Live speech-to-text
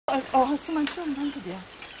Oh, hast du meinen Schirm? Danke dir.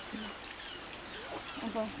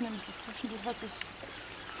 Und sonst nehme ich das Taschentuch, was ich...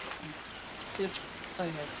 Jetzt. Oh,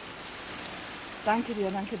 jetzt. Danke dir,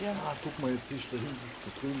 danke dir. Ah, guck mal, jetzt siehst du da hinten,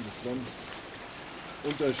 da drüben das Land.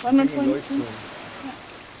 Und da ist Wann man ein vorhin Leuchtturm. Ja.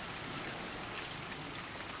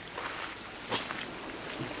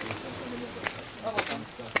 Aber dann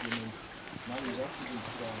sagt jemand, nein, ich lasse dich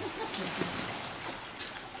nicht sagen.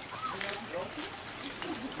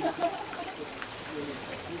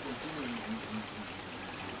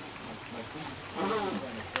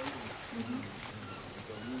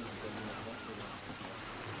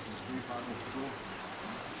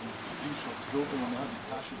 Sie schon das Logo und hat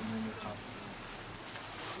die Tasche im Himmel gehabt.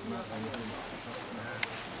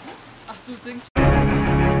 Ach, du denkst...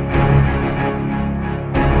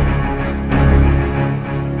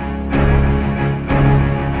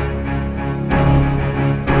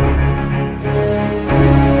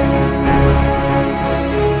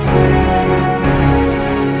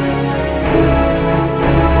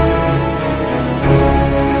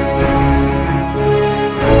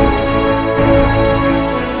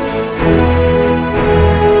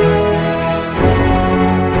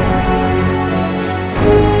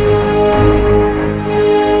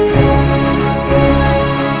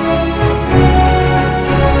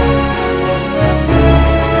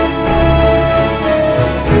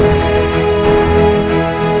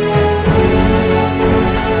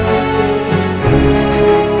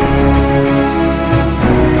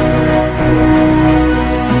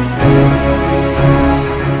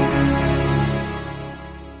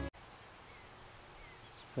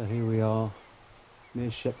 So here we are near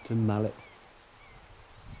Shepton Mallet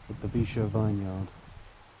at the Vischer Vineyard,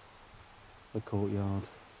 the courtyard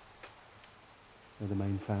where the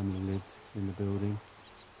main family lived in the building.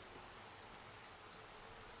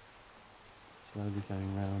 Slowly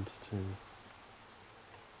going round to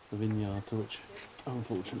the vineyard, to which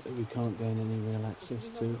unfortunately we can't gain any real access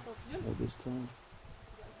to at this time.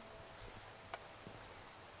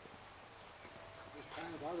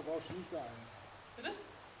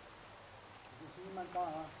 Niemand da,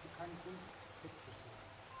 hast du keinen Grund, kritisch zu sein.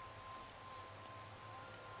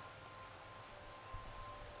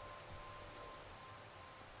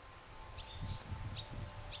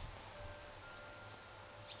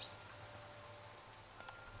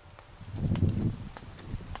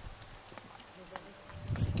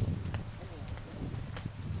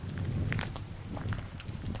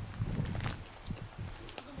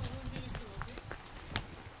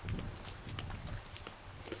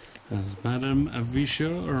 As Madame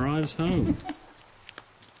Vischer arrives home.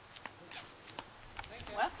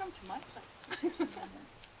 Welcome to my place.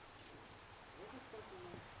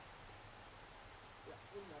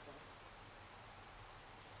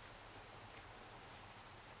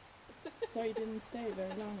 So you didn't stay very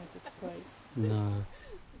long at this place? No.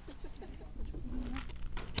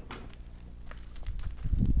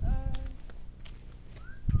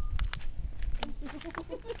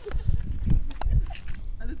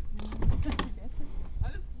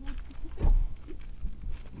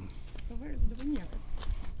 So where's the vineyards?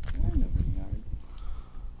 There are no vineyards.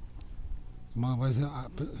 Normalerweise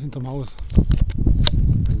hinterm Haus,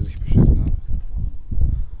 wenn sie sich beschissen haben.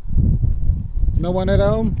 No one at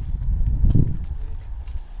home?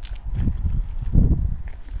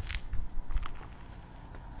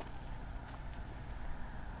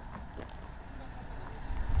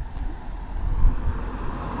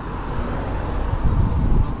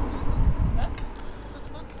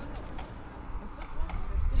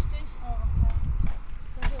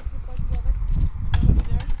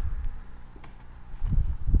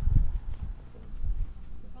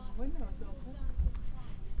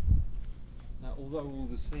 Now, although all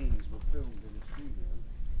the scenes were filmed in the studio,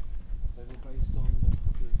 they were based on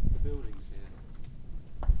the buildings here.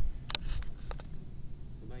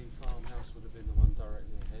 The main farmhouse would have been the one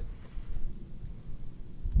directly ahead.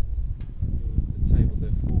 The table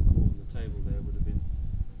there, forecourt, and the table there would have been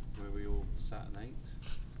where we all sat and ate.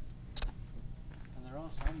 And there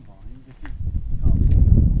are some vines, if you can't see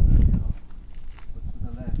them, there they are. But to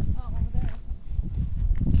the left, Oh, over there.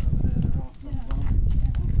 over there, there are some vines.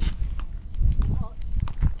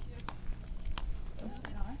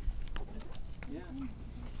 Yeah,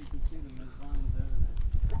 you can see them, there's vines over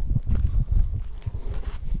there.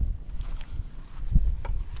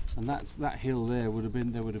 And that hill there would have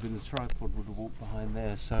been, the tripod would have walked behind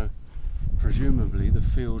there, so presumably the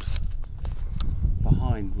field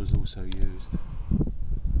behind was also used.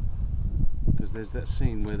 Because there's that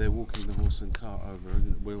scene where they're walking the horse and cart over,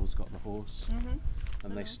 and Will's got the horse,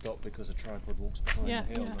 and they stop because a tripod walks behind Yeah,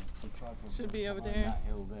 the hill. yeah. The tripod Should be over behind there. that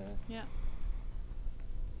hill there. Yeah.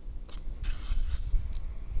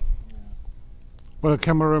 Well, the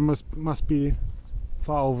camera must be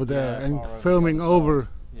far over there Yeah, and far over the filming other over side.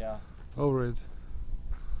 Yeah, over it.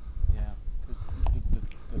 yeah. Because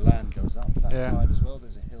the land goes up that Yeah. side as well.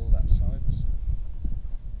 There's a hill that side. So.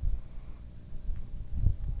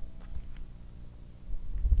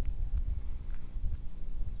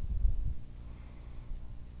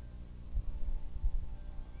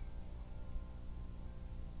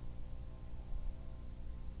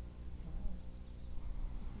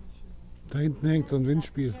 Da hinten hängt so ein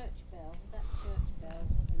Windspiel. Church bell, that church bell,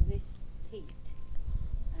 and this heat,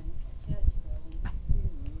 and a church bell when it's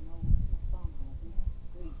funeral, an old farmhouse in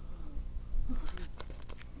Greece.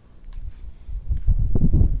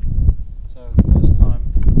 So the first time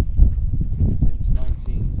since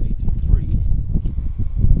 1983.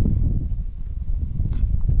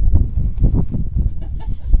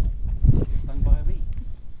 Stung by a bee.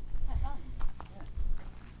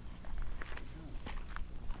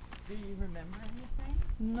 Do you remember anything?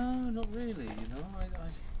 No, not really. You know,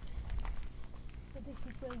 But this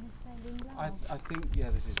is where you fell in I love. think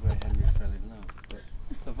this is where Henry fell in love. But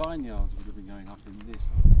the vineyards would have been going up in this.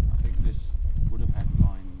 I think this would have had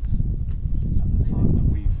vines at the time that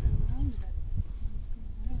we filled.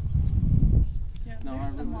 Yeah, No, I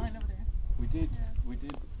there's the remember. line over there. We did Yeah.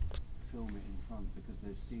 film it in front because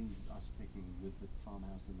there's scenes of us picking with the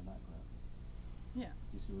farmhouse in the background. Yeah.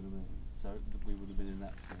 Do you see what I mean? So we would have been in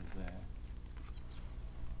that field there.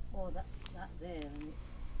 Or that there, and it's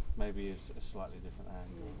Maybe it's a slightly different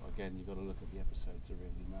angle. Again, you've got to look at the episode to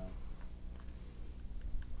really know.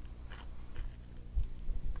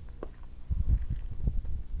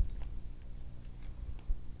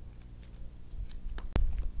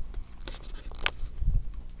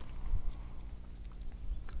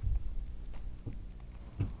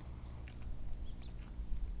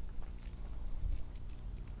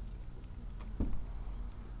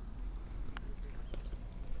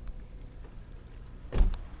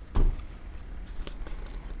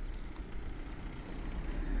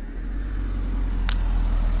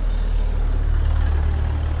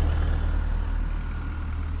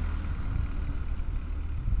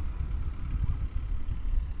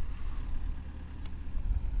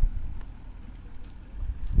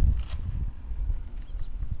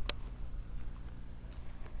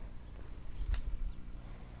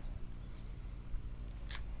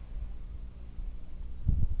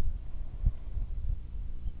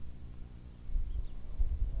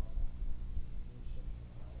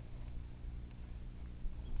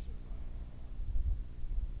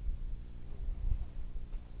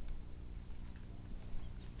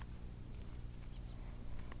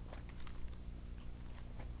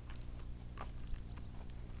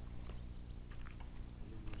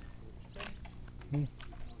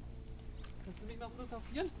 Kannst du mich mal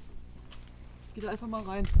fotografieren? Geh da einfach mal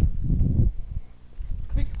rein.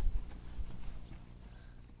 Quick.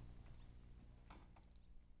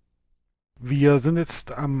 Wir sind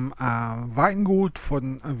jetzt am Weingut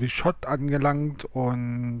von Wischott angelangt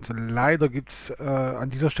und leider gibt es an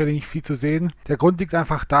dieser Stelle nicht viel zu sehen. Der Grund liegt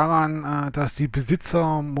einfach daran, dass die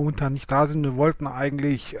Besitzer momentan nicht da sind. Wir wollten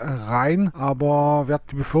eigentlich rein, aber wir hatten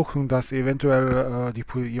die Befürchtung, dass eventuell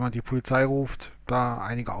jemand die Polizei ruft, da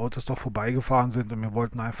einige Autos doch vorbeigefahren sind und wir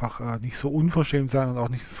wollten einfach nicht so unverschämt sein und auch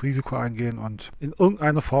nicht das Risiko eingehen und in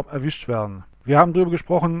irgendeiner Form erwischt werden. Wir haben darüber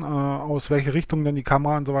gesprochen, aus welcher Richtung denn die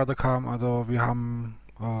Kamera und so weiter kam. Also wir haben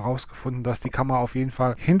herausgefunden, dass die Kamera auf jeden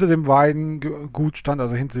Fall hinter dem Weingut stand,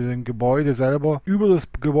 also hinter dem Gebäude selber, über das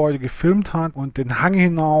Gebäude gefilmt hat und den Hang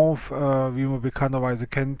hinauf, wie man bekannterweise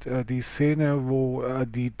kennt, die Szene, wo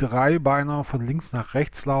die Dreibeiner von links nach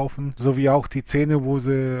rechts laufen, sowie auch die Szene, wo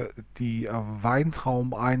sie die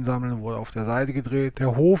Weintrauben einsammeln, wurde auf der Seite gedreht.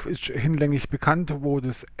 Der Hof ist hinlänglich bekannt, wo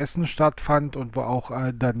das Essen stattfand und wo auch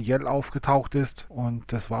Daniel aufgetaucht ist,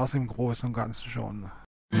 und das war es im Großen und Ganzen schon.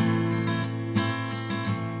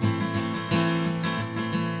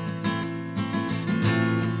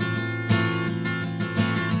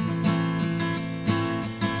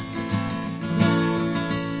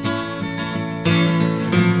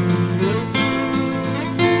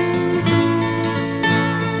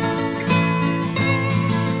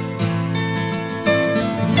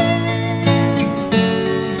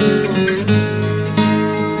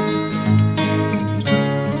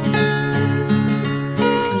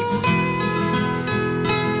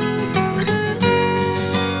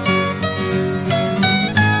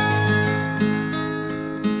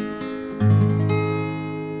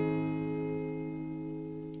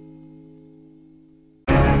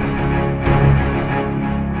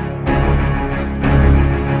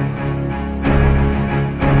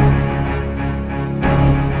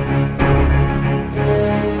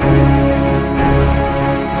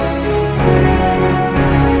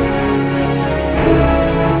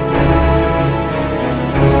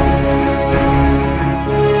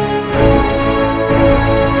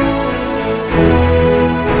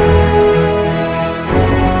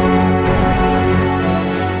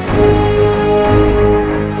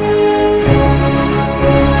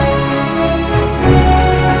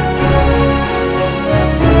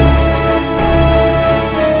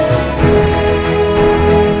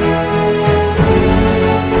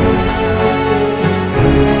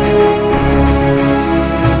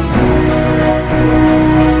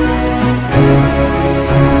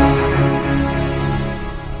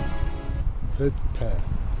 footpath.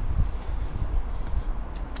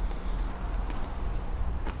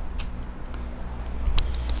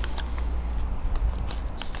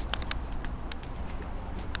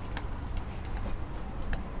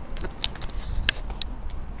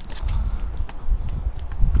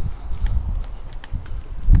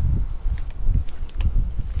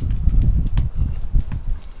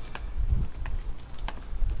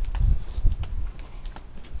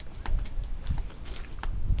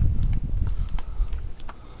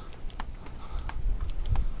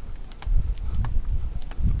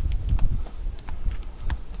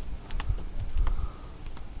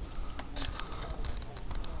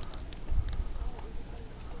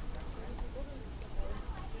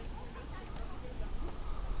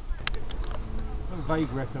 A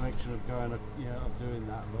vague recollection of going, of doing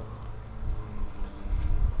that, but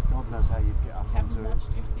God knows how you'd get up Haven't onto it. watched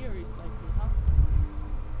your series lately, huh?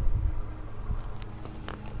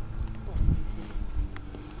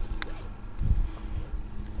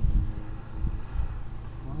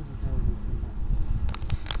 Why the hell would you do that?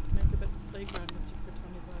 Make a bet the playground was here for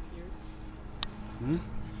 25 years.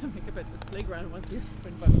 Make a bet this playground was here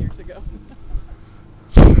 25 years ago.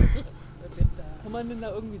 Kann man denn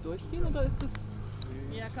da irgendwie durchgehen oder ist das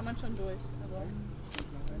Ja, kann man schon durch. Aber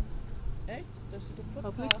echt? Da steht der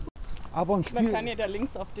Public? Footpath. Aber ein Man Spiel. kann ja da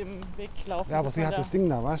links auf dem Weg laufen. Ja, aber bis sie man hat da- das Ding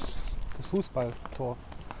da, weißt du? Das Fußballtor.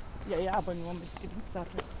 Ja, ja, aber nur mit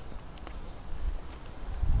Gedingsdattel.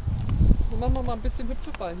 Dann machen wir mal ein bisschen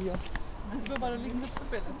Hüpfeball hier. Hüpfeball, da liegen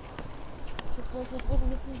Hüpfebälle. Ich hab mal so große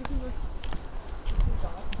Hüpfen ein bisschen durch.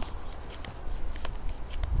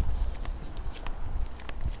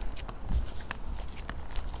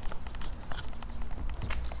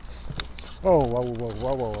 Oh, wow, wow,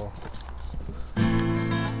 wow, wow, wow.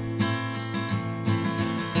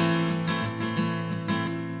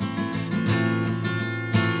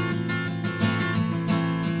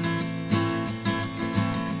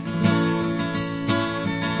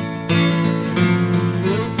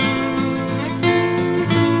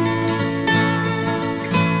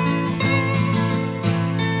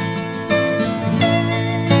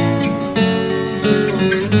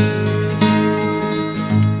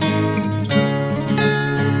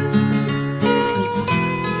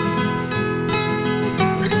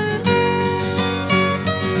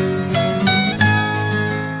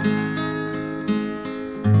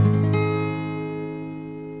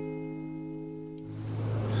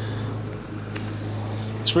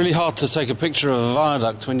 It's really hard to take a picture of a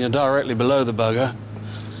viaduct when you're directly below the bugger.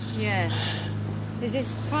 Yeah. Is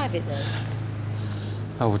this private though?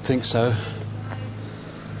 I would think so.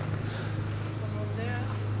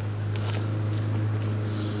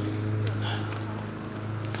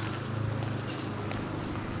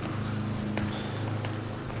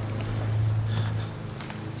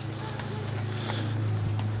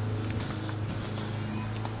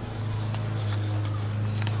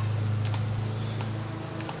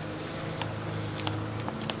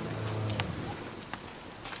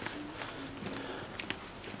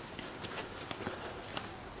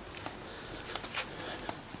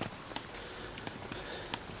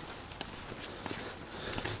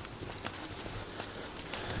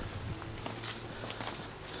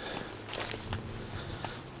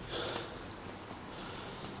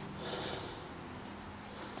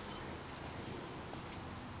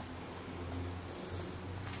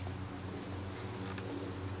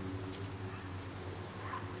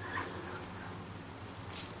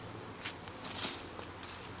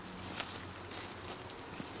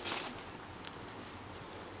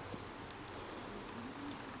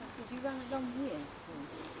 Did you run along here?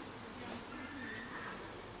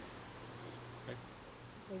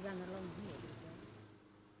 They ran along here.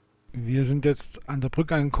 Wir sind jetzt an der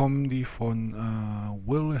Brücke angekommen, die von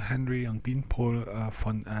Will, Henry und Beanpole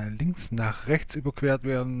von links nach rechts überquert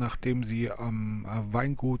werden, nachdem sie am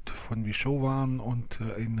Weingut von Vichot waren und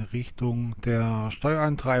in Richtung der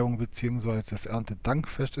Steuereintreibung bzw. des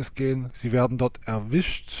Erntedankfestes gehen. Sie werden dort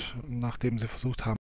erwischt, nachdem sie versucht haben,